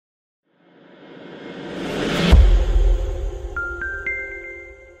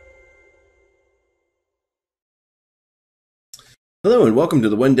Hello and welcome to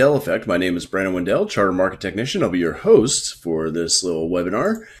the Wendell Effect. My name is Brandon Wendell, Charter Market Technician. I'll be your host for this little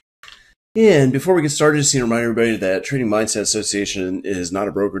webinar. And before we get started, just need to remind everybody that Trading Mindset Association is not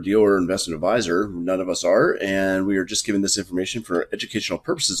a broker, dealer, or investment advisor. None of us are, and we are just giving this information for educational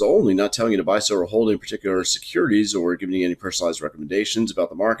purposes only, not telling you to buy, sell, or hold any particular securities or giving you any personalized recommendations about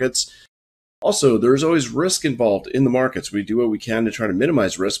the markets. Also, there's always risk involved in the markets. We do what we can to try to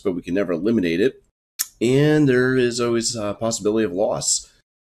minimize risk, but we can never eliminate it. And there is always a possibility of loss.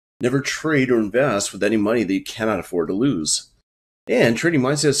 Never trade or invest with any money that you cannot afford to lose. And Trading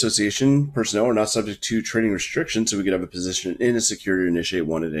Mindset Association personnel are not subject to trading restrictions, so we could have a position in a security or initiate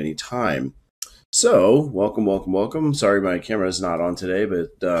one at any time. So, welcome. Sorry my camera is not on today,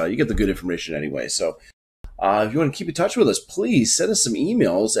 but you get the good information anyway. So, if you want to keep in touch with us, please send us some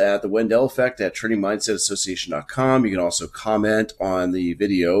emails at the Wendell Effect at tradingmindsetassociation.com. You can also comment on the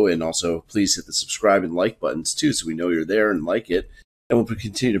video, and also please hit the subscribe and like buttons too, so we know you're there and like it. And we'll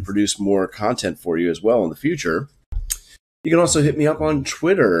continue to produce more content for you as well in the future. You can also hit me up on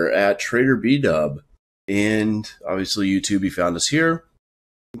Twitter at TraderBdub, and obviously YouTube. You found us here.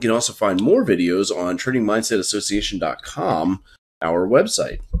 You can also find more videos on tradingmindsetassociation.com, our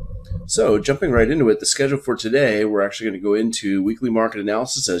website. So jumping right into it, the schedule for today, we're actually going to go into weekly market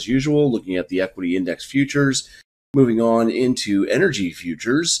analysis as usual, looking at the equity index futures, moving on into energy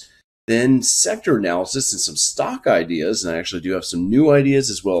futures, then sector analysis and some stock ideas. And I actually do have some new ideas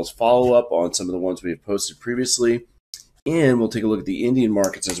as well as follow-up on some of the ones we have posted previously. And we'll take a look at the Indian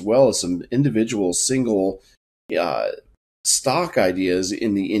markets as well as some individual single stock ideas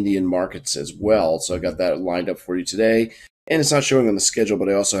in the Indian markets as well. So I got that lined up for you today. And it's not showing on the schedule, but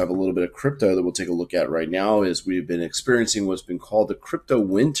I also have a little bit of crypto that we'll take a look at right now as we've been experiencing what's been called the crypto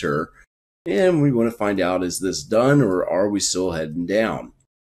winter. And we want to find out, is this done or are we still heading down?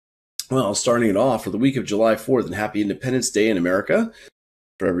 Well, starting it off for the week of July 4th, and happy Independence Day in America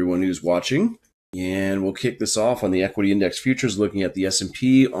for everyone who's watching. And we'll kick this off on the equity index futures, looking at the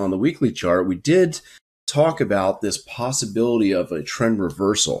S&P on the weekly chart. We did talk about this possibility of a trend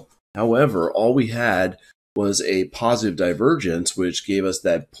reversal. However, all we had was a positive divergence, which gave us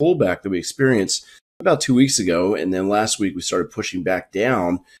that pullback that we experienced about 2 weeks ago. And then last week we started pushing back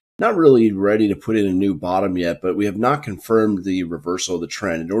down. Not really ready to put in a new bottom yet, but we have not confirmed the reversal of the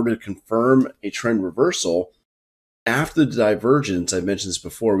trend. In order to confirm a trend reversal, after the divergence, I mentioned this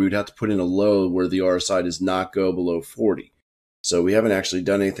before, we would have to put in a low where the RSI does not go below 40. So we haven't actually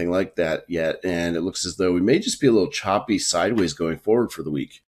done anything like that yet. And it looks as though we may just be a little choppy sideways going forward for the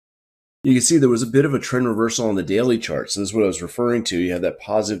week. You can see there was a bit of a trend reversal on the daily chart. So this is what I was referring to. You have that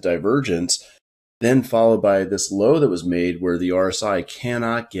positive divergence, then followed by this low that was made where the RSI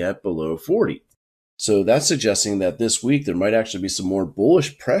cannot get below 40. So that's suggesting that this week there might actually be some more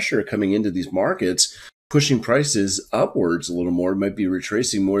bullish pressure coming into these markets, pushing prices upwards a little more. It might be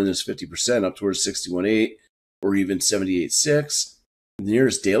retracing more than this 50% up towards 61.8 or even 78.6. The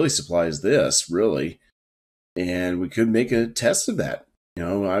nearest daily supply is this, really. And we could make a test of that. You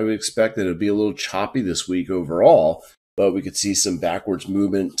know, I would expect that it would be a little choppy this week overall, but we could see some backwards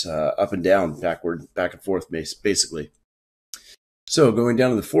movement up and down, back and forth, basically. So going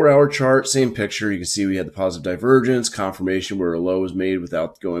down to the 4-hour chart, same picture. You can see we had the positive divergence, confirmation where a low was made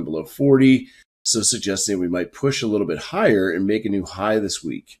without going below 40. So suggesting we might push a little bit higher and make a new high this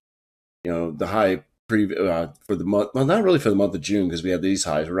week. You know, the high for the month, well, not really for the month of June because we have these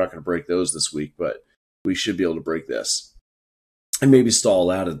highs. We're not going to break those this week, but we should be able to break this. And maybe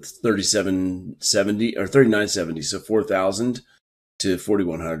stall out at 3770 or 3970, so 4,000 to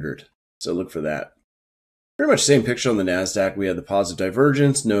 4,100. So look for that. Pretty much same picture on the NASDAQ. We had the positive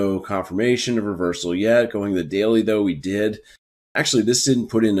divergence, no confirmation of reversal yet. Going the daily, though, we did. Actually, this didn't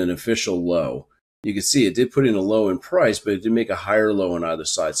put in an official low. You can see it did put in a low in price, but it did make a higher low on either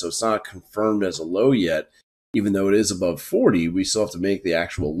side. So it's not confirmed as a low yet. Even though it is above 40, we still have to make the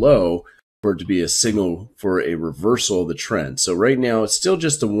actual low for it to be a signal for a reversal of the trend. So right now, it's still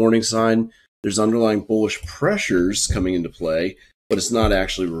just a warning sign. There's underlying bullish pressures coming into play, but it's not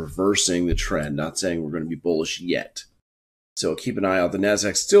actually reversing the trend, not saying we're going to be bullish yet. So keep an eye out. The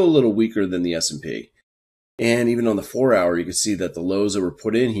NASDAQ's still a little weaker than the S&P. And even on the 4-hour, you can see that the lows that were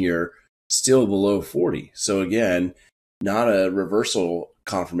put in here still below 40. So again, not a reversal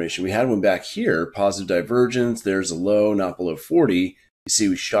confirmation. We had one back here, positive divergence. There's a low, not below 40. You see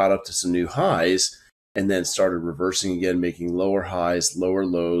we shot up to some new highs and then started reversing again, making lower highs, lower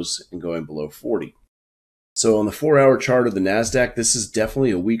lows, and going below 40. So on the 4-hour chart of the NASDAQ, this is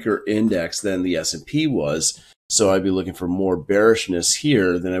definitely a weaker index than the S&P was. So I'd be looking for more bearishness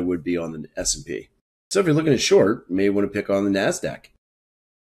here than I would be on the S&P. So if you're looking at short, you may want to pick on the NASDAQ.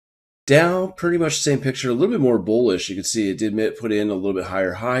 Dow, pretty much the same picture, a little bit more bullish. You can see it did put in a little bit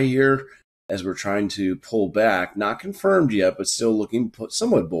higher high here as we're trying to pull back. Not confirmed yet, but still looking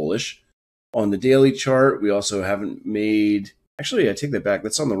somewhat bullish. On the daily chart, we also haven't made, actually, I take that back.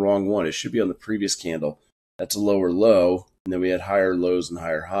 That's on the wrong one. It should be on the previous candle. That's a lower low, and then we had higher lows and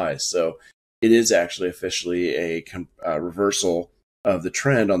higher highs. So it is actually officially a reversal of the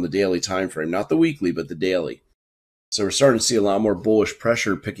trend on the daily time frame, not the weekly, but the daily. So we're starting to see a lot more bullish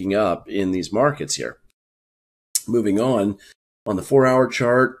pressure picking up in these markets here. Moving on the 4-hour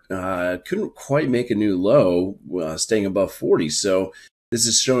chart, couldn't quite make a new low, staying above 40. So this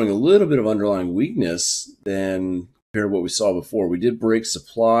is showing a little bit of underlying weakness than compared to what we saw before. We did break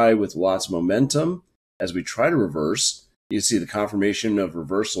supply with lots of momentum as we try to reverse. You can see the confirmation of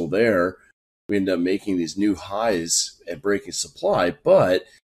reversal there. We end up making these new highs at breaking supply, but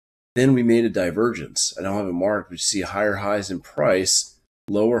then we made a divergence. I don't have it marked, but you see higher highs in price,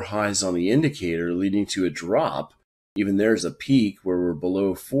 lower highs on the indicator, leading to a drop. Even there's a peak where we're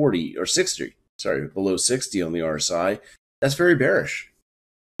below 40 or 60, below 60 on the RSI. That's very bearish.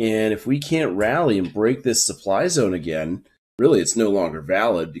 And if we can't rally and break this supply zone again, really it's no longer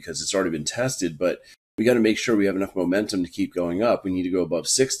valid because it's already been tested, but we got to make sure we have enough momentum to keep going up. We need to go above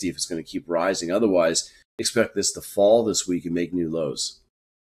 60 if it's going to keep rising. Otherwise, expect this to fall this week and make new lows.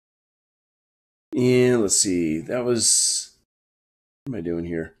 And let's see, that was, what am I doing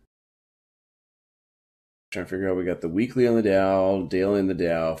here? Trying to figure out, we got the weekly on the Dow, daily in the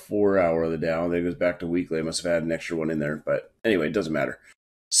Dow, 4-hour on the Dow, and then it goes back to weekly. I must have had an extra one in there, but anyway, it doesn't matter.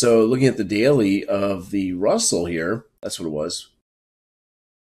 So looking at the daily of the Russell here, that's what it was.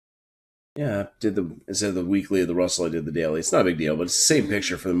 Yeah, instead of the weekly of the Russell, I did the daily. It's not a big deal, but it's the same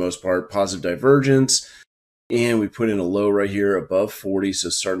picture for the most part. Positive divergence. And we put in a low right here above 40, so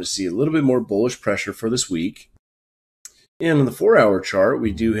starting to see a little bit more bullish pressure for this week. And on the 4-hour chart,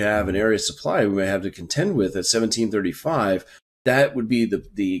 we do have an area of supply we might have to contend with at 1735. That would be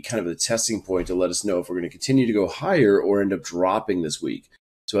the kind of the testing point to let us know if we're going to continue to go higher or end up dropping this week.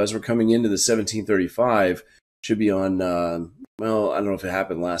 So as we're coming into the 1735, should be on, well, I don't know if it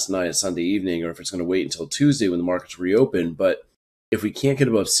happened last night, Sunday evening, or if it's going to wait until Tuesday when the markets reopen, but if we can't get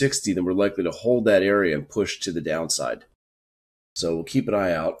above 60, then we're likely to hold that area and push to the downside. So we'll keep an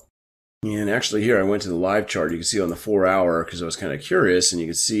eye out. And actually here I went to the live chart. You can see on the 4-hour because I was kind of curious, and you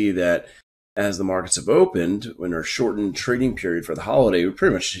can see that as the markets have opened, when our shortened trading period for the holiday, we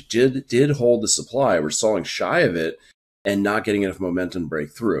pretty much did hold the supply. We're stalling shy of it and not getting enough momentum to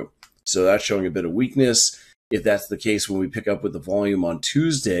break through. So that's showing a bit of weakness. If that's the case when we pick up with the volume on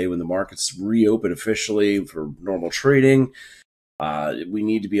Tuesday, when the markets reopen officially for normal trading, we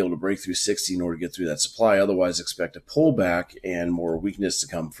need to be able to break through 60 in order to get through that supply. Otherwise, expect a pullback and more weakness to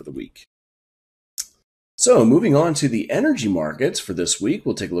come for the week. So moving on to the energy markets for this week,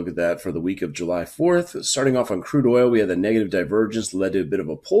 we'll take a look at that for the week of July 4th. Starting off on crude oil, we had a negative divergence that led to a bit of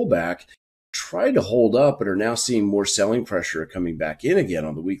a pullback. Tried to hold up, but are now seeing more selling pressure coming back in again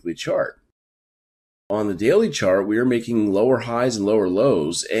on the weekly chart. On the daily chart, we are making lower highs and lower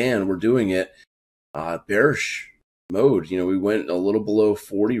lows, and we're doing it bearish mode. You know, we went a little below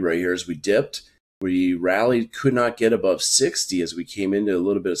 40 right here as we dipped. We rallied, could not get above 60 as we came into a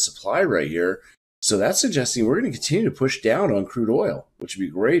little bit of supply right here. So that's suggesting we're going to continue to push down on crude oil, which would be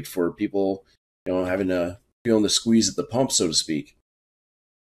great for people, you know, feeling the squeeze at the pump, so to speak.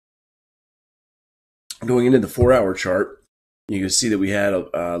 Going into the 4-hour chart, you can see that we had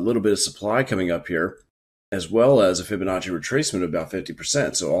a little bit of supply coming up here, as well as a Fibonacci retracement of about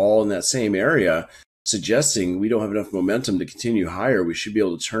 50%. So all in that same area, suggesting we don't have enough momentum to continue higher. We should be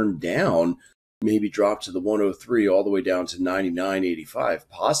able to turn down, maybe drop to the 103 all the way down to 99.85,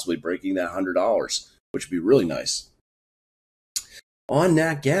 possibly breaking that $100, which would be really nice. On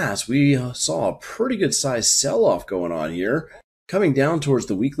nat gas, we saw a pretty good size sell-off going on here, coming down towards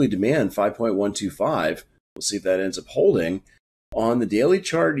the weekly demand, 5.125. We'll see if that ends up holding. On the daily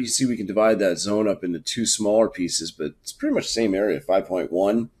chart, you see we can divide that zone up into two smaller pieces, but it's pretty much the same area,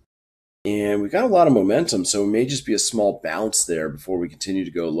 5.1. And we've got a lot of momentum, so it may just be a small bounce there before we continue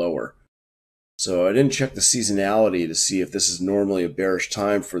to go lower. So I didn't check the seasonality to see if this is normally a bearish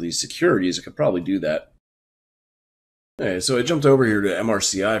time for these securities. I could probably do that. Okay, so I jumped over here to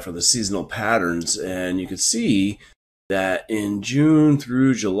MRCI for the seasonal patterns, and you can see that in June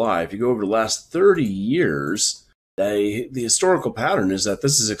through July, if you go over the last 30 years, the historical pattern is that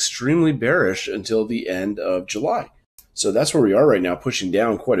this is extremely bearish until the end of July. So that's where we are right now, pushing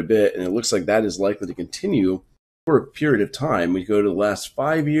down quite a bit, and it looks like that is likely to continue for a period of time. We go to the last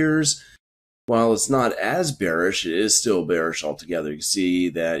 5 years. While it's not as bearish, it is still bearish altogether. You can see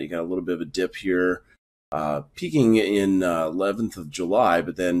that you got a little bit of a dip here peaking in 11th of July,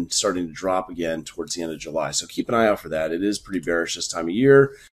 but then starting to drop again towards the end of July. So keep an eye out for that. It is pretty bearish this time of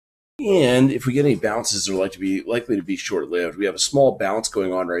year. And if we get any bounces, they're likely to be short-lived. We have a small bounce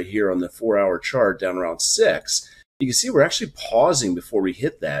going on right here on the 4-hour chart down around 6. You can see we're actually pausing before we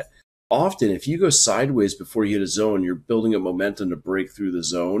hit that. Often, if you go sideways before you hit a zone, you're building up momentum to break through the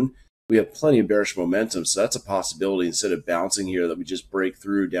zone. We have plenty of bearish momentum, so that's a possibility instead of bouncing here that we just break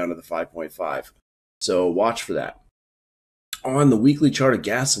through down to the 5.5. So watch for that. On the weekly chart of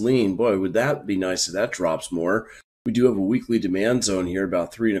gasoline, boy, would that be nice if that drops more. We do have a weekly demand zone here,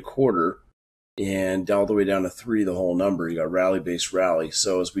 about 3.25, and all the way down to 3, the whole number. You got rally-based rally.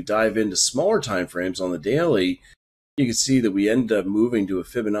 So as we dive into smaller time frames on the daily, you can see that we end up moving to a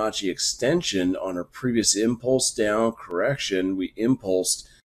Fibonacci extension on our previous impulse down correction. We impulsed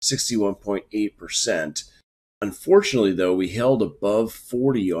 61.8%. Unfortunately, though, we held above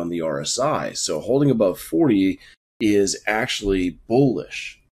 40 on the RSI. So holding above 40 is actually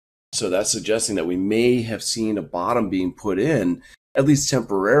bullish. So that's suggesting that we may have seen a bottom being put in, at least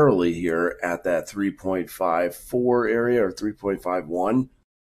temporarily here at that 3.54 area or 3.51, I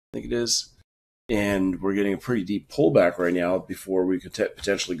think it is. And we're getting a pretty deep pullback right now before we could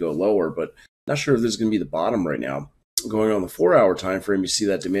potentially go lower, but not sure if this is going to be the bottom right now. Going on the 4-hour time frame, you see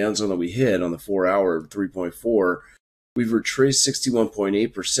that demand zone that we hit on the 4-hour 3.4. We've retraced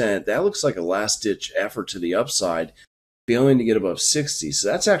 61.8%. That looks like a last-ditch effort to the upside, failing to get above 60. So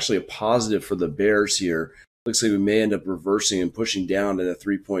that's actually a positive for the bears here. Looks like we may end up reversing and pushing down to that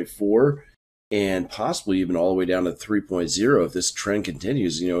 3.4 and possibly even all the way down to 3.0 if this trend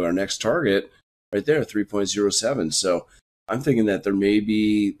continues. Our next target right there, 3.07. So I'm thinking that there may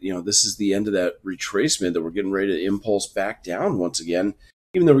be, this is the end of that retracement, that we're getting ready to impulse back down once again,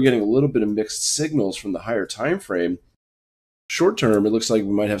 even though we're getting a little bit of mixed signals from the higher time frame. Short term, it looks like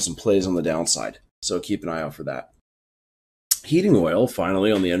we might have some plays on the downside. So keep an eye out for that. Heating oil,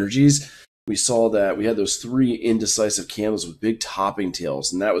 finally, on the energies, we saw that we had those 3 indecisive candles with big topping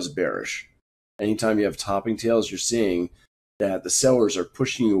tails, and that was bearish. Anytime you have topping tails, you're seeing that the sellers are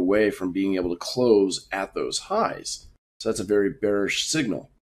pushing you away from being able to close at those highs. So that's a very bearish signal,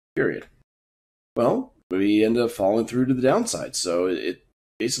 period. Well, we ended up falling through to the downside. So it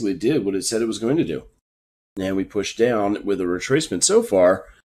basically did what it said it was going to do. And we pushed down with a retracement so far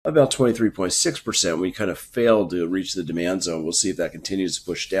about 23.6%. We kind of failed to reach the demand zone. We'll see if that continues to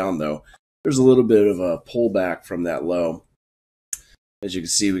push down, though. There's a little bit of a pullback from that low. As you can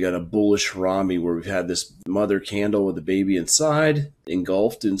see, we got a bullish Harami where we've had this mother candle with the baby inside,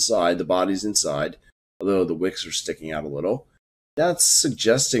 engulfed inside, the body's inside, although the wicks are sticking out a little. That's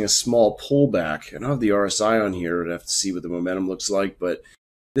suggesting a small pullback. I don't have the RSI on here. I'd have to see what the momentum looks like, but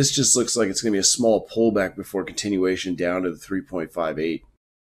this just looks like it's going to be a small pullback before continuation down to the 3.58.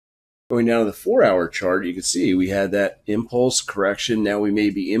 Going down to the 4-hour chart, you can see we had that impulse correction. Now we may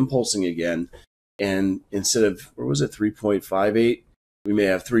be impulsing again. And instead of, where was it, 3.58? We may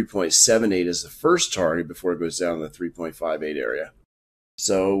have 3.78 as the first target before it goes down to the 3.58 area.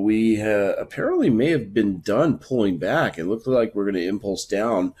 So we apparently may have been done pulling back. It looked like we're going to impulse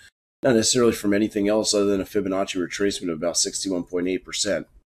down, not necessarily from anything else other than a Fibonacci retracement of about 61.8%.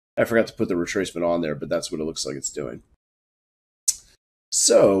 I forgot to put the retracement on there, but that's what it looks like it's doing.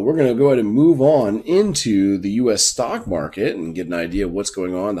 So we're going to go ahead and move on into the U.S. stock market and get an idea of what's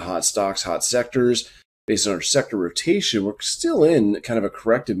going on, the hot stocks, hot sectors. Based on our sector rotation, we're still in kind of a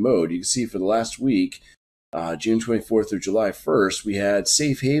corrective mode. You can see for the last week, June 24th through July 1st, we had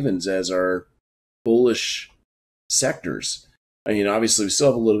safe havens as our bullish sectors. I mean, obviously, we still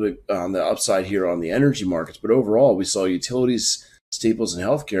have a little bit on the upside here on the energy markets, but overall, we saw utilities, staples, and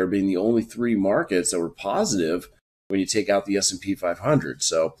healthcare being the only 3 markets that were positive when you take out the S&P 500.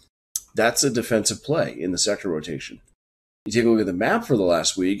 So that's a defensive play in the sector rotation. You take a look at the map for the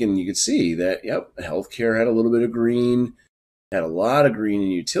last week, and you can see that, yep, healthcare had a little bit of green, had a lot of green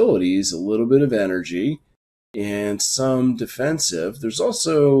in utilities, a little bit of energy, and some defensive. There's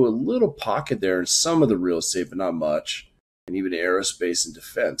also a little pocket there in some of the real estate, but not much, and even aerospace and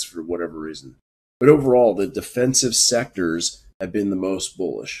defense for whatever reason. But overall, the defensive sectors have been the most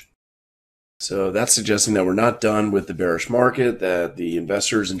bullish. So that's suggesting that we're not done with the bearish market, that the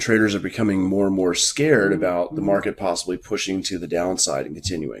investors and traders are becoming more and more scared about the market possibly pushing to the downside and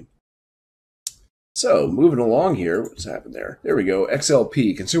continuing. So moving along here, what's happened there? There we go.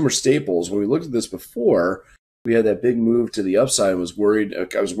 XLP, consumer staples. When we looked at this before, we had that big move to the upside and was worried.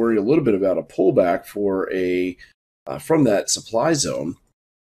 I was worried a little bit about a pullback for from that supply zone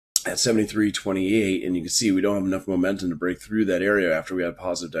at 73.28, and you can see we don't have enough momentum to break through that area after we had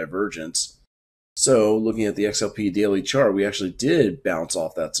positive divergence. So looking at the XLP daily chart, we actually did bounce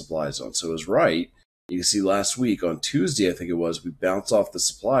off that supply zone. So it was right. You can see last week on Tuesday, I think it was, we bounced off the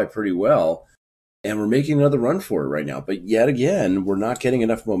supply pretty well, and we're making another run for it right now. But yet again, we're not getting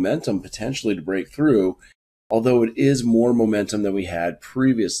enough momentum potentially to break through, although it is more momentum than we had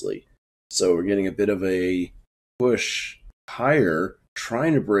previously. So we're getting a bit of a push higher,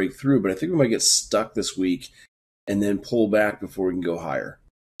 trying to break through, but I think we might get stuck this week and then pull back before we can go higher.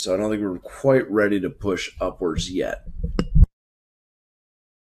 So I don't think we're quite ready to push upwards yet.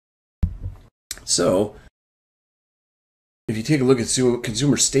 So if you take a look at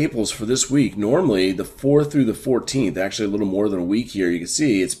consumer staples for this week, normally the 4th through the 14th, actually a little more than a week here, you can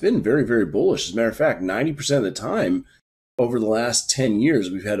see it's been very, very bullish. As a matter of fact, 90% of the time over the last 10 years,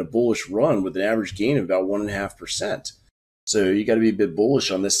 we've had a bullish run with an average gain of about 1.5%. So you got to be a bit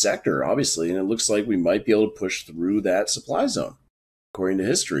bullish on this sector, obviously, and it looks like we might be able to push through that supply zone, according to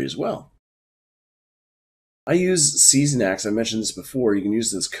history as well. I use Seasonax. I mentioned this before. You can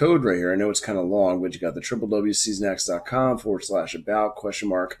use this code right here. I know it's kind of long, but you got the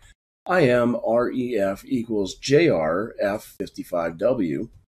www.seasonax.com/about ? IMREF equals JRF55W.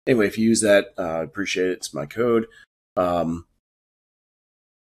 Anyway, if you use that, I appreciate it. It's my code. Bear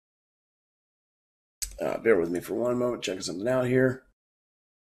with me for one moment, checking something out here.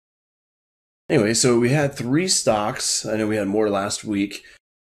 Anyway, so we had 3 stocks. I know we had more last week,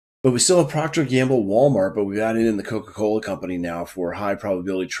 but we still have Procter & Gamble, Walmart, but we've added in the Coca-Cola company now for high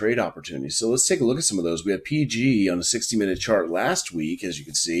probability trade opportunities. So let's take a look at some of those. We had PG on a 60-minute chart last week, as you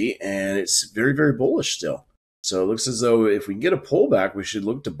can see, and it's very, very bullish still. So it looks as though if we can get a pullback, we should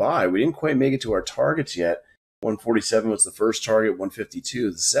look to buy. We didn't quite make it to our targets yet. 147 was the first target,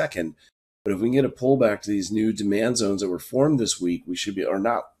 152 the second. But if we can get a pullback to these new demand zones that were formed this week, we should be, or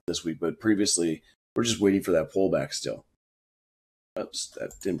not this week, but previously, we're just waiting for that pullback still. Oops,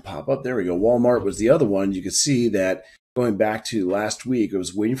 that didn't pop up. There we go. Walmart was the other one. You can see that going back to last week, I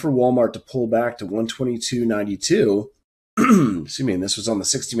was waiting for Walmart to pull back to 122.92. Excuse me, and this was on the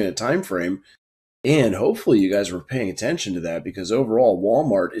 60-minute time frame. And hopefully you guys were paying attention to that, because overall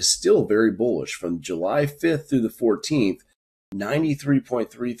Walmart is still very bullish. From July 5th through the 14th,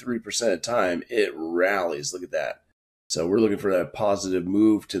 93.33% of the time, it rallies. Look at that. So we're looking for that positive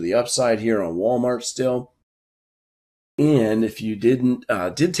move to the upside here on Walmart still. And if you did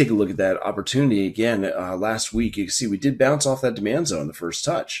take a look at that opportunity again last week, you can see we did bounce off that demand zone the first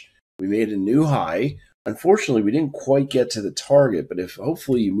touch. We made a new high. Unfortunately, we didn't quite get to the target, but if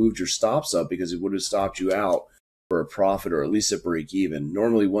hopefully you moved your stops up, because it would have stopped you out for a profit or at least a break even.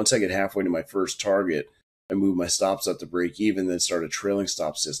 Normally, once I get halfway to my first target, I move my stops up to break even, then start a trailing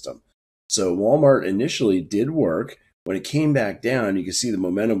stop system. So Walmart initially did work. When it came back down, you can see the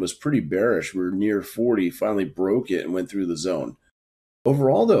momentum was pretty bearish. We were near 40, finally broke it and went through the zone.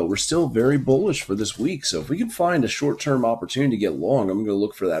 Overall, though, we're still very bullish for this week. So if we can find a short-term opportunity to get long, I'm going to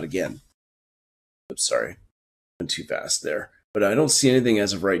look for that again. Oops, sorry. Went too fast there. But I don't see anything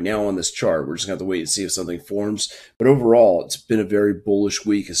as of right now on this chart. We're just going to have to wait and see if something forms. But overall, it's been a very bullish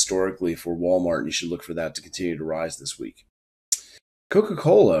week historically for Walmart, and you should look for that to continue to rise this week.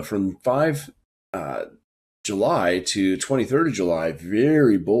 Coca-Cola from 5 July to 23rd of July,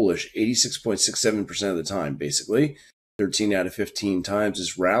 very bullish, 86.67% of the time, basically. 13 out of 15 times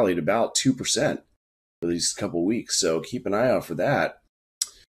has rallied about 2% for these couple weeks. So keep an eye out for that.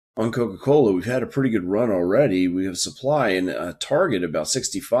 On Coca-Cola, we've had a pretty good run already. We have supply and a target about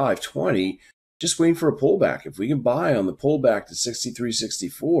 65.20, just waiting for a pullback. If we can buy on the pullback to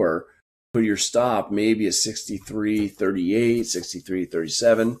 63.64, put your stop maybe at 63.38,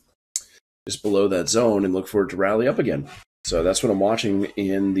 63.37, just below that zone, and look for it to rally up again. So that's what I'm watching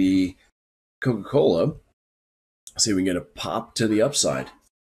in the Coca-Cola. See if we can get a pop to the upside,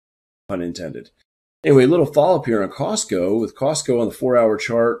 pun intended. Anyway, a little follow-up here on Costco. With Costco on the 4-hour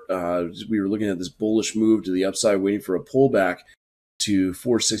chart, we were looking at this bullish move to the upside, waiting for a pullback to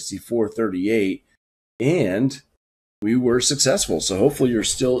 464.38, and we were successful. So hopefully you're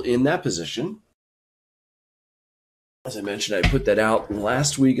still in that position. As I mentioned, I put that out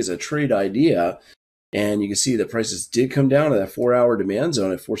last week as a trade idea, and you can see that prices did come down to that 4-hour demand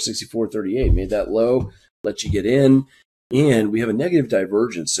zone at 464.38. Made that low, let you get in. And we have a negative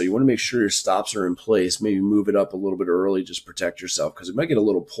divergence, so you want to make sure your stops are in place. Maybe move it up a little bit early, just protect yourself, because it might get a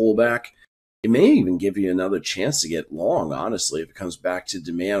little pullback. It may even give you another chance to get long, honestly, if it comes back to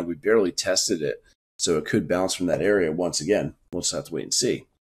demand. We barely tested it, so it could bounce from that area once again. We'll just have to wait and see.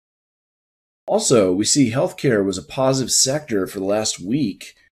 Also, we see healthcare was a positive sector for the last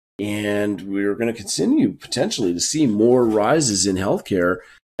week, and we're going to continue potentially to see more rises in healthcare,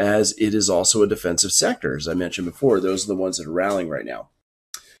 as it is also a defensive sector. As I mentioned before, those are the ones that are rallying right now.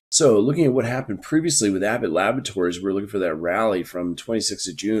 So looking at what happened previously with Abbott Laboratories, we're looking for that rally from 26th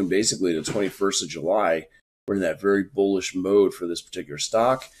of June, basically to 21st of July. We're in that very bullish mode for this particular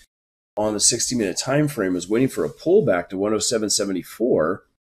stock. On the 60-minute time frame, was waiting for a pullback to 107.74,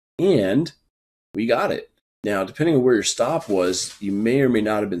 and we got it. Now, depending on where your stop was, you may or may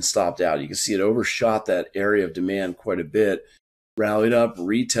not have been stopped out. You can see it overshot that area of demand quite a bit, rallied up,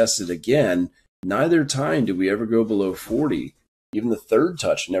 retested again. Neither time did we ever go below 40. Even the third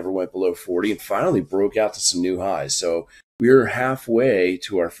touch never went below 40 and finally broke out to some new highs. So we're halfway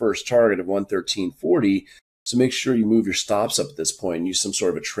to our first target of 113.40. So make sure you move your stops up at this point and use some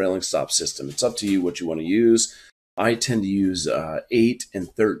sort of a trailing stop system. It's up to you what you want to use. I tend to use 8 and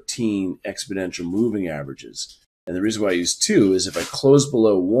 13 exponential moving averages. And the reason why I use 2 is if I close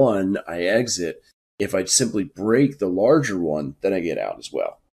below 1, I exit. If I simply break the larger one, then I get out as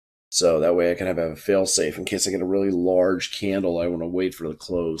well. So that way I can have a fail safe in case I get a really large candle. I want to wait for the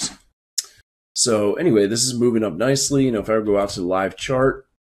close. So anyway, this is moving up nicely. If I go out to the live chart,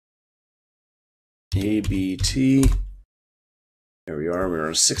 ABT, there we are. We're on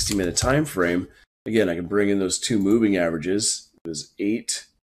a 60-minute time frame. Again, I can bring in those 2 moving averages. It was 8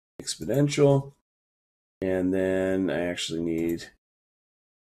 exponential, and then I actually need to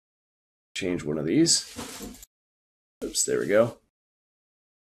change one of these. Oops, there we go.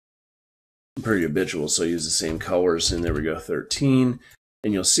 I'm pretty habitual, so I use the same colors, and there we go, 13.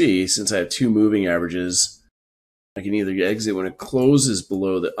 And you'll see, since I have 2 moving averages, I can either exit when it closes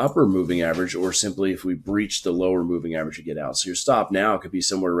below the upper moving average, or simply if we breach the lower moving average, you get out. So your stop now could be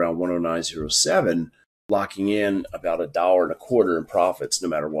somewhere around 109.07, locking in about $1.25 in profits no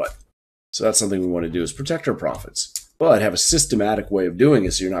matter what. So that's something we want to do, is protect our profits. But have a systematic way of doing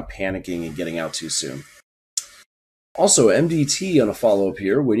it so you're not panicking and getting out too soon. Also, MDT on a follow-up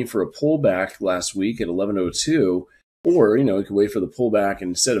here, waiting for a pullback last week at 11.02. Or, you could wait for the pullback, and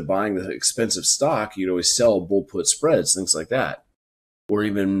instead of buying the expensive stock, you'd always sell bull put spreads, things like that. Or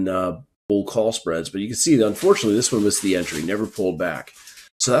even bull call spreads. But you can see that, unfortunately, this one missed the entry, never pulled back.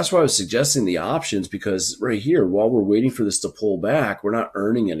 So that's why I was suggesting the options, because right here, while we're waiting for this to pull back, we're not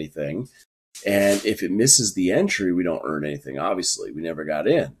earning anything. And if it misses the entry, we don't earn anything, obviously. We never got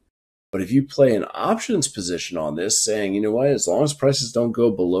in. But if you play an options position on this, saying, you know what, as long as prices don't go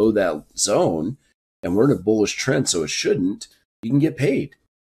below that zone, and we're in a bullish trend, so it shouldn't, you can get paid.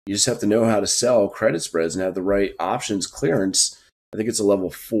 You just have to know how to sell credit spreads and have the right options clearance. I think it's a level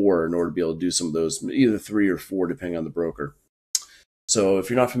 4 in order to be able to do some of those, either 3 or 4, depending on the broker. So if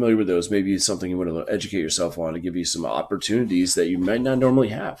you're not familiar with those, maybe it's something you want to educate yourself on to give you some opportunities that you might not normally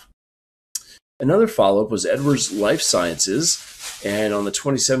have. Another follow-up was Edwards Life Sciences, and on the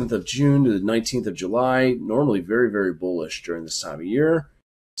 27th of June to the 19th of July, normally very, very bullish during this time of year.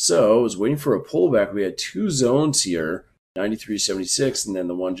 So I was waiting for a pullback. We had 2 zones here, 93.76, and then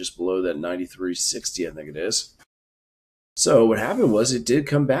the one just below that, 93.60, I think it is. So what happened was it did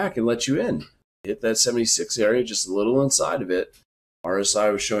come back and let you in. Hit that 76 area, just a little inside of it.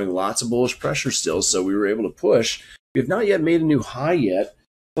 RSI was showing lots of bullish pressure still, so we were able to push. We have not yet made a new high yet,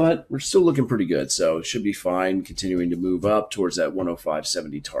 but we're still looking pretty good, so it should be fine, continuing to move up towards that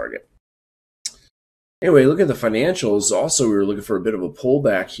 105.70 target. Anyway, look at the financials. Also, we were looking for a bit of a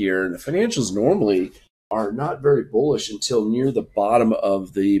pullback here, and the financials normally are not very bullish until near the bottom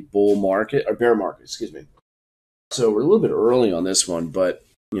of the bull market, or bear market, excuse me. So we're a little bit early on this one, but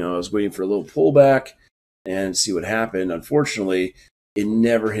I was waiting for a little pullback and see what happened. Unfortunately, it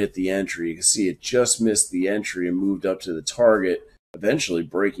never hit the entry. You can see it just missed the entry and moved up to the target, eventually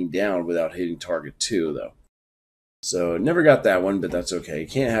breaking down without hitting target 2, though. So never got that one, but that's okay. You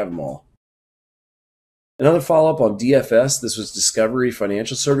can't have them all. Another follow-up on DFS. This was Discovery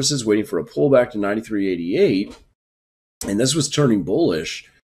Financial Services, waiting for a pullback to 93.88, and this was turning bullish.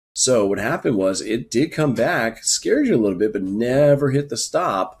 So what happened was it did come back, scared you a little bit, but never hit the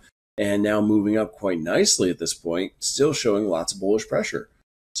stop, and now moving up quite nicely at this point, still showing lots of bullish pressure.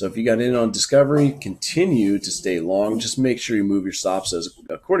 So if you got in on Discovery, continue to stay long. Just make sure you move your stops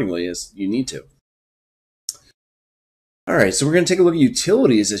accordingly as you need to. All right, so we're going to take a look at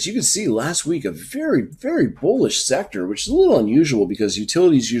utilities. As you can see, last week, a very, very bullish sector, which is a little unusual because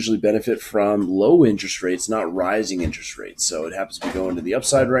utilities usually benefit from low interest rates, not rising interest rates. So it happens to be going to the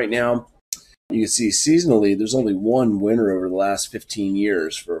upside right now. You can see seasonally, there's only one winner over the last 15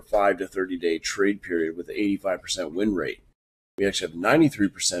 years for a 5 to 30-day trade period with an 85% win rate. We actually have a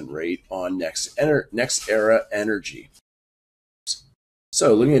 93% rate on NextEra Energy.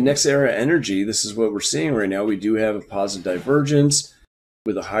 So looking at NextEra Energy, this is what we're seeing right now. We do have a positive divergence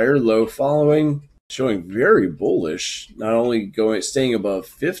with a higher low following, showing very bullish, not only staying above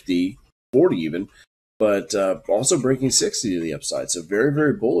 50, 40 even, but also breaking 60 to the upside. So very,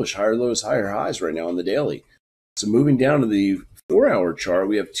 very bullish, higher lows, higher highs right now on the daily. So moving down to the 4-hour chart,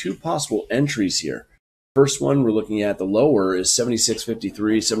 we have two possible entries here. First one we're looking at, the lower, is 76.53,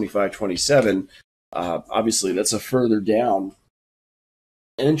 75.27. Obviously, that's a further down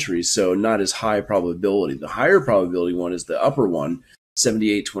entry, so not as high probability. The higher probability one is the upper one,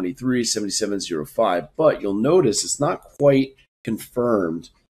 78.23, 77.05. But you'll notice it's not quite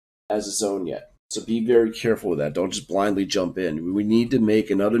confirmed as a zone yet. So be very careful with that. Don't just blindly jump in. We need to make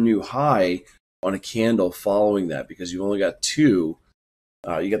another new high on a candle following that, because you've only got two.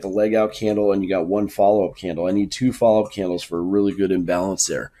 You got the leg out candle and you got one follow-up candle. I need two follow-up candles for a really good imbalance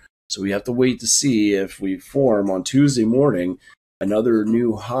there. So we have to wait to see if we form on Tuesday morning another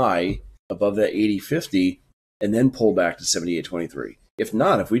new high above that 80.50 and then pull back to 78.23. If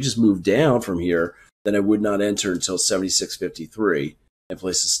not, if we just move down from here, then I would not enter until 76.53 and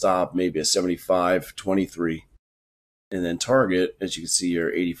place a stop maybe at 75.23 and then target, as you can see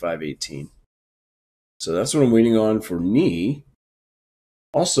here, 85.18. So that's what I'm waiting on for knee.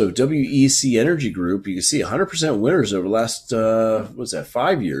 Also, WEC Energy Group, you can see 100% winners over the last,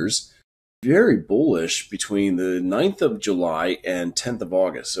 5 years. Very bullish between the 9th of July and 10th of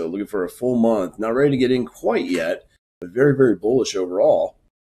August. So looking for a full month. Not ready to get in quite yet, but very, very bullish overall.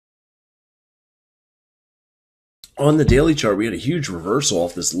 On the daily chart, we had a huge reversal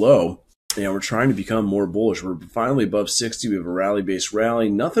off this low, and we're trying to become more bullish. We're finally above 60. We have a rally-based rally.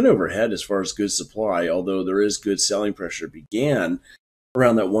 Nothing overhead as far as good supply, although there is good selling pressure. It began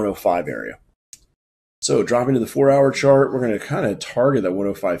around that 105 area. So dropping to the 4-hour chart, we're going to kind of target that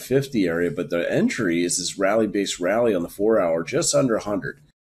 105.50 area, but the entry is this rally-based rally on the 4-hour, just under 100.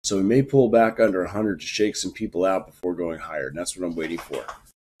 So we may pull back under 100 to shake some people out before going higher, and that's what I'm waiting for.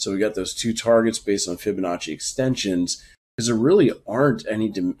 So we got those two targets based on Fibonacci extensions, because there really aren't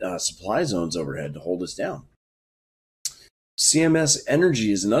any supply zones overhead to hold us down. CMS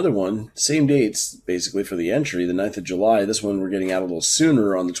Energy is another one. Same dates, basically, for the entry, the 9th of July. This one we're getting out a little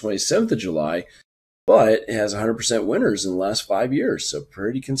sooner on the 27th of July, but it has 100% winners in the last 5 years, so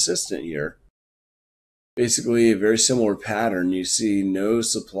pretty consistent here. Basically, a very similar pattern. You see no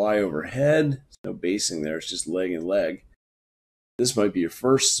supply overhead, no basing there. It's just leg and leg. This might be your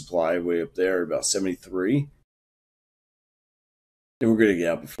first supply way up there, about 73. And we're going to get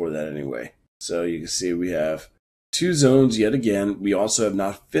out before that anyway. So you can see we have two zones yet again. We also have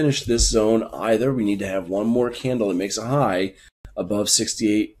not finished this zone either. We need to have one more candle that makes a high above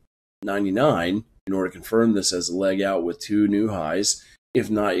 68.99 in order to confirm this as a leg out with two new highs.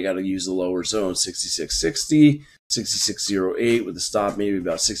 If not, you got to use the lower zone, 66.60, 66.08 with a stop maybe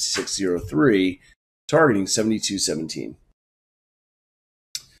about 66.03, targeting 72.17.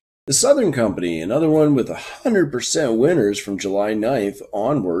 The Southern Company, another one with 100% winners from July 9th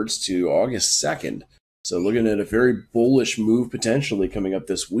onwards to August 2nd. So looking at a very bullish move potentially coming up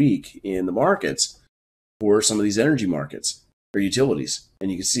this week in the markets for some of these energy markets or utilities. And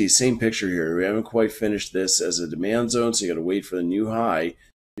you can see same picture here. We haven't quite finished this as a demand zone, so you got to wait for the new high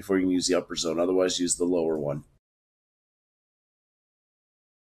before you can use the upper zone. Otherwise, use the lower one.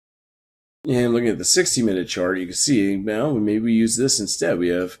 And looking at the 60-minute chart, you can see, well, maybe we use this instead. We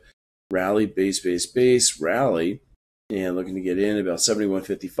have rally, base, rally, and looking to get in about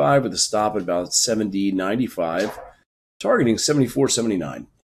 71.55 with a stop at about 70.95, targeting 74.79.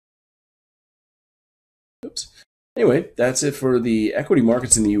 Oops. Anyway, that's it for the equity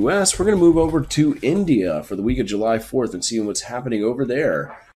markets in the U.S. We're going to move over to India for the week of July 4th and see what's happening over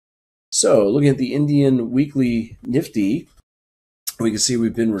there. So looking at the Indian weekly Nifty, we can see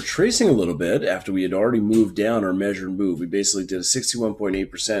we've been retracing a little bit after we had already moved down our measured move. We basically did a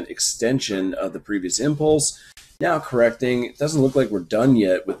 61.8% extension of the previous impulse. Now correcting. It doesn't look like we're done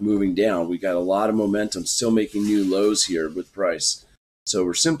yet with moving down. We got a lot of momentum, still making new lows here with price. So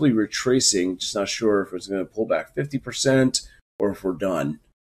we're simply retracing, just not sure if it's going to pull back 50% or if we're done.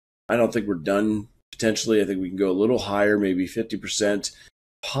 I don't think we're done potentially. I think we can go a little higher, maybe 50%,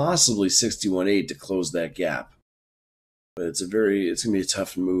 possibly 61.8 to close that gap. But it's going to be a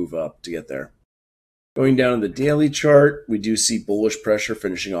tough move up to get there. Going down to the daily chart, we do see bullish pressure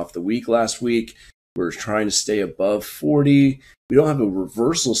finishing off the week last week. We're trying to stay above 40. We don't have a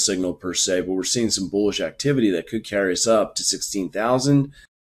reversal signal per se, but we're seeing some bullish activity that could carry us up to 16,000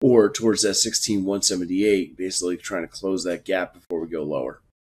 or towards that 16,178, basically trying to close that gap before we go lower.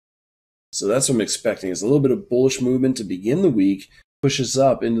 So that's what I'm expecting, is a little bit of bullish movement to begin the week, push us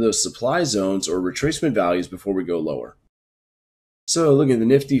up into those supply zones or retracement values before we go lower. So looking at the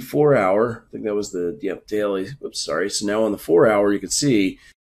Nifty 4-hour, I think that was the daily. Oops, sorry. So now on the 4-hour, you can see,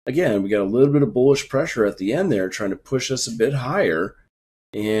 again, we got a little bit of bullish pressure at the end there trying to push us a bit higher.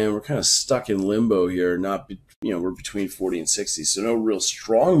 and we're kind of stuck in limbo here. We're between 40 and 60, so no real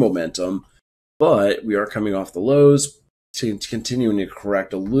strong momentum, but we are coming off the lows, continuing to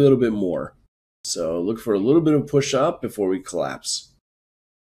correct a little bit more. So look for a little bit of push up before we collapse.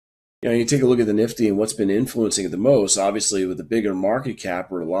 You take a look at the Nifty and what's been influencing it the most. Obviously, with the bigger market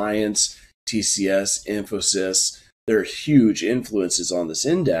cap, Reliance, TCS, Infosys, there are huge influences on this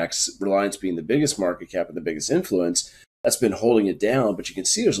index. Reliance being the biggest market cap and the biggest influence, that's been holding it down. But you can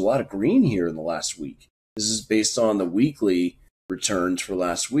see there's a lot of green here in the last week. This is based on the weekly returns for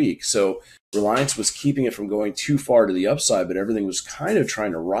last week. So Reliance was keeping it from going too far to the upside, but everything was kind of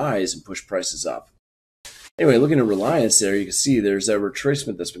trying to rise and push prices up. Anyway, looking at Reliance there, you can see there's that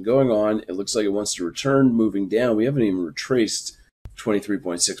retracement that's been going on. It looks like it wants to return, moving down. We haven't even retraced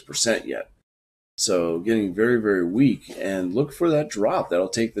 23.6% yet. So getting very, very weak. And look for that drop. That'll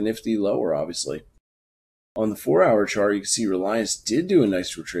take the Nifty lower, obviously. On the 4-hour chart, you can see Reliance did do a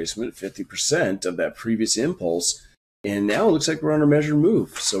nice retracement, 50% of that previous impulse. And now it looks like we're on a measured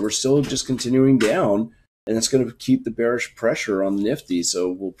move. So we're still just continuing down. And that's going to keep the bearish pressure on the Nifty.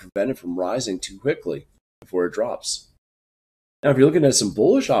 So we'll prevent it from rising too quickly before it drops. Now, if you're looking at some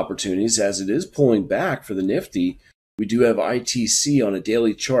bullish opportunities, as it is pulling back for the Nifty, we do have ITC on a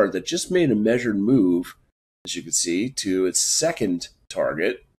daily chart that just made a measured move, as you can see, to its second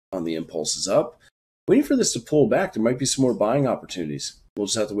target on the impulses up. Waiting for this to pull back, there might be some more buying opportunities. We'll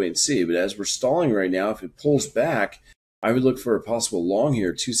just have to wait and see. But as we're stalling right now, if it pulls back, I would look for a possible long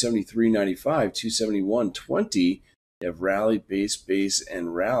here, 273.95, 271.20. You have rally, base,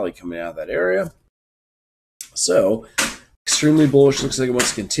 and rally coming out of that area. So, extremely bullish. Looks like it wants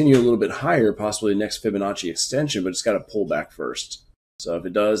to continue a little bit higher, possibly the next Fibonacci extension, but it's got to pull back first. So if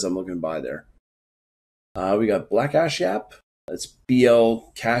it does, I'm looking to buy there. We got Black Ash App. That's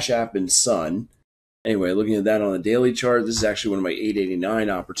BL, Cash App, and Sun. Anyway, looking at that on the daily chart, this is actually one of my 889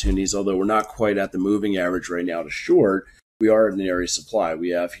 opportunities, although we're not quite at the moving average right now to short. We are in the area of supply. We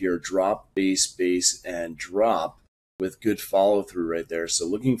have here drop, base, and drop with good follow through right there. So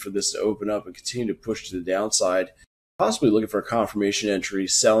looking for this to open up and continue to push to the downside, possibly looking for a confirmation entry,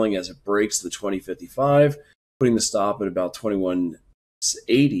 selling as it breaks the 2055, putting the stop at about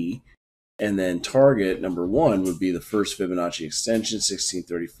 2180, and then target number one would be the first Fibonacci extension,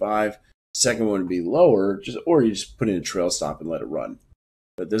 1635. Second one would be lower, or you just put in a trail stop and let it run.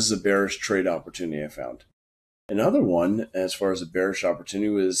 But this is a bearish trade opportunity I found. Another one, as far as a bearish opportunity,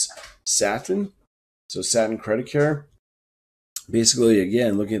 was Satin. So Satin Credit Care. Basically,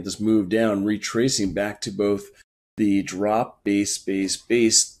 again, looking at this move down, retracing back to both the drop,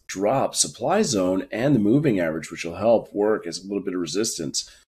 base, drop supply zone and the moving average, which will help work as a little bit of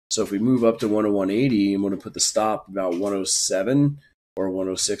resistance. So if we move up to 101.80, I'm going to put the stop about 107 or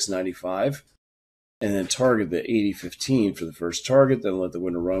 106.95, and then target the 80.15 for the first target, then let the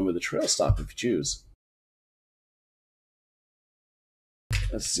winner run with a trail stop if you choose.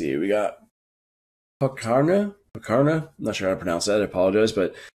 Let's see, we got Pacarna, I'm not sure how to pronounce that, I apologize,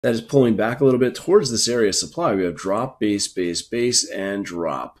 but that is pulling back a little bit towards this area of supply. We have drop, base, and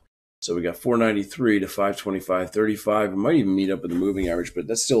drop. So we got 493 to 525.35. We might even meet up with the moving average, but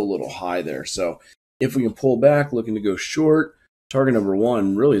that's still a little high there. So if we can pull back, looking to go short, target number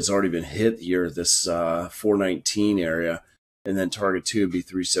one really has already been hit here at this 419 area, and then target two would be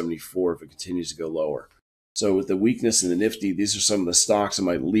 374 if it continues to go lower. So with the weakness in the Nifty, these are some of the stocks that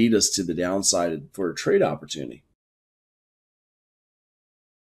might lead us to the downside for a trade opportunity.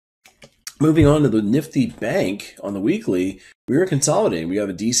 Moving on to the Nifty Bank on the weekly, we are consolidating. We have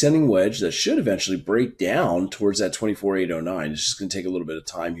a descending wedge that should eventually break down towards that 24,809. It's just going to take a little bit of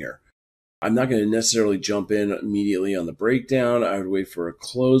time here. I'm not going to necessarily jump in immediately on the breakdown. I would wait for a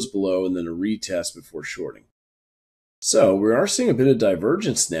close below and then a retest before shorting. So we are seeing a bit of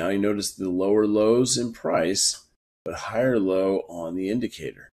divergence now. You notice the lower lows in price, but higher low on the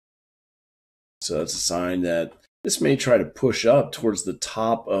indicator. So that's a sign that this may try to push up towards the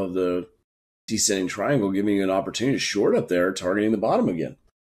top of the descending triangle, giving you an opportunity to short up there, targeting the bottom again.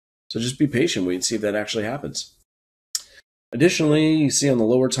 So just be patient, wait and see if that actually happens. Additionally, you see on the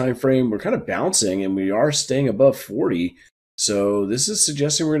lower time frame, we're kind of bouncing and we are staying above 40. So this is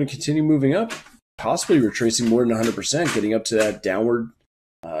suggesting we're going to continue moving up, possibly retracing more than 100%, getting up to that downward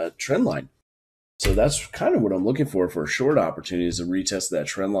trend line. So that's kind of what I'm looking for a short opportunity, is a retest of that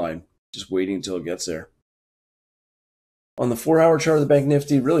trend line, just waiting until it gets there. On the 4-hour chart of the Bank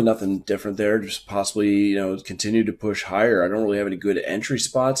Nifty, really nothing different there, just possibly continue to push higher. I don't really have any good entry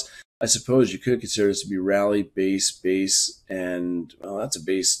spots. I suppose you could consider this to be rally, base, and well, that's a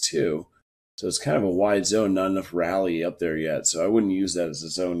base too. So it's kind of a wide zone, not enough rally up there yet. So I wouldn't use that as a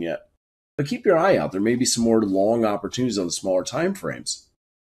zone yet. But keep your eye out. There may be some more long opportunities on the smaller time frames.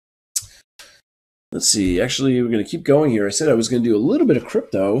 Let's see. Actually, we're going to keep going here. I said I was going to do a little bit of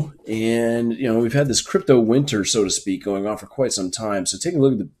crypto, and we've had this crypto winter, so to speak, going on for quite some time. So taking a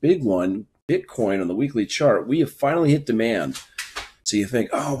look at the big one, Bitcoin on the weekly chart, we have finally hit demand. So you think,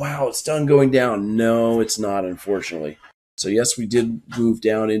 oh wow, it's done going down. No, it's not, unfortunately. So yes, we did move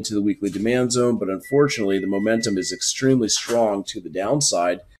down into the weekly demand zone, but unfortunately, the momentum is extremely strong to the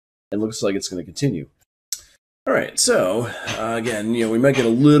downside, and looks like it's going to continue. All right, so again, we might get a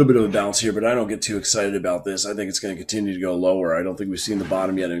little bit of a bounce here, but I don't get too excited about this. I think it's going to continue to go lower. I don't think we've seen the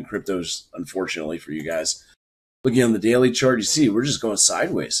bottom yet in cryptos, unfortunately for you guys. Looking on the daily chart, you see we're just going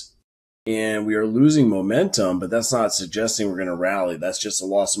sideways, and we are losing momentum, but that's not suggesting we're going to rally. That's just a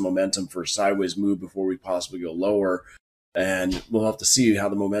loss of momentum for a sideways move before we possibly go lower, and we'll have to see how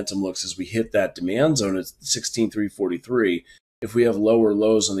the momentum looks as we hit that demand zone at 16,343. If we have lower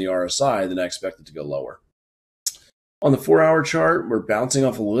lows on the RSI, then I expect it to go lower. On the 4-hour chart, we're bouncing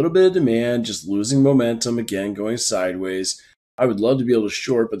off a little bit of demand, just losing momentum, again, going sideways. I would love to be able to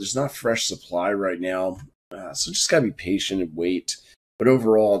short, but there's not fresh supply right now. So just got to be patient and wait. But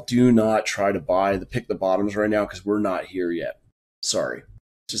overall, do not try to pick the bottoms right now because we're not here yet. Sorry,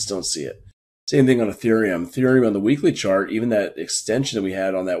 just don't see it. Same thing on Ethereum. Ethereum on the weekly chart, even that extension that we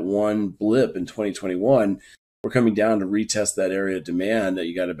had on that one blip in 2021, we're coming down to retest that area of demand that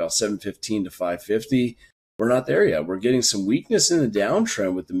you got about 715 to 550. We're not there yet. We're getting some weakness in the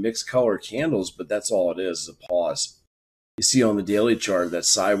downtrend with the mixed color candles, but that's all it is a pause. You see on the daily chart that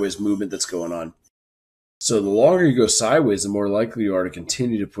sideways movement that's going on. So the longer you go sideways, the more likely you are to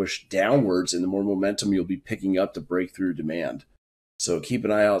continue to push downwards, and the more momentum you'll be picking up to break through demand. So keep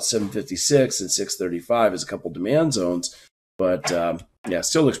an eye out. 756 and 635 is a couple demand zones, but yeah,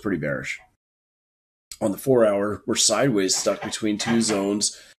 still looks pretty bearish. On the 4-hour, we're sideways, stuck between two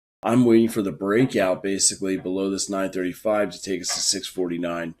zones. I'm waiting for the breakout basically below this 935 to take us to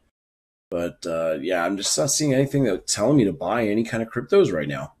 649. But yeah, I'm just not seeing anything that's telling me to buy any kind of cryptos right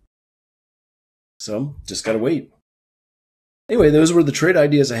now. So just got to wait. Anyway, those were the trade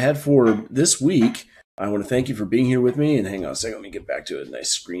ideas I had for this week. I want to thank you for being here with me. And hang on a second, let me get back to a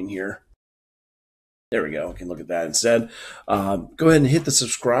nice screen here. There we go. We can look at that instead. Go ahead and hit the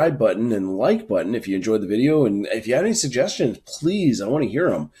subscribe button and like button if you enjoyed the video. And if you have any suggestions, please, I want to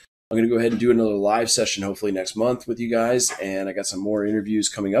hear them. I'm going to go ahead and do another live session hopefully next month with you guys. And I got some more interviews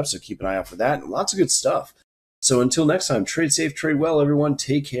coming up, so keep an eye out for that. And lots of good stuff. So until next time, trade safe, trade well, everyone.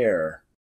 Take care.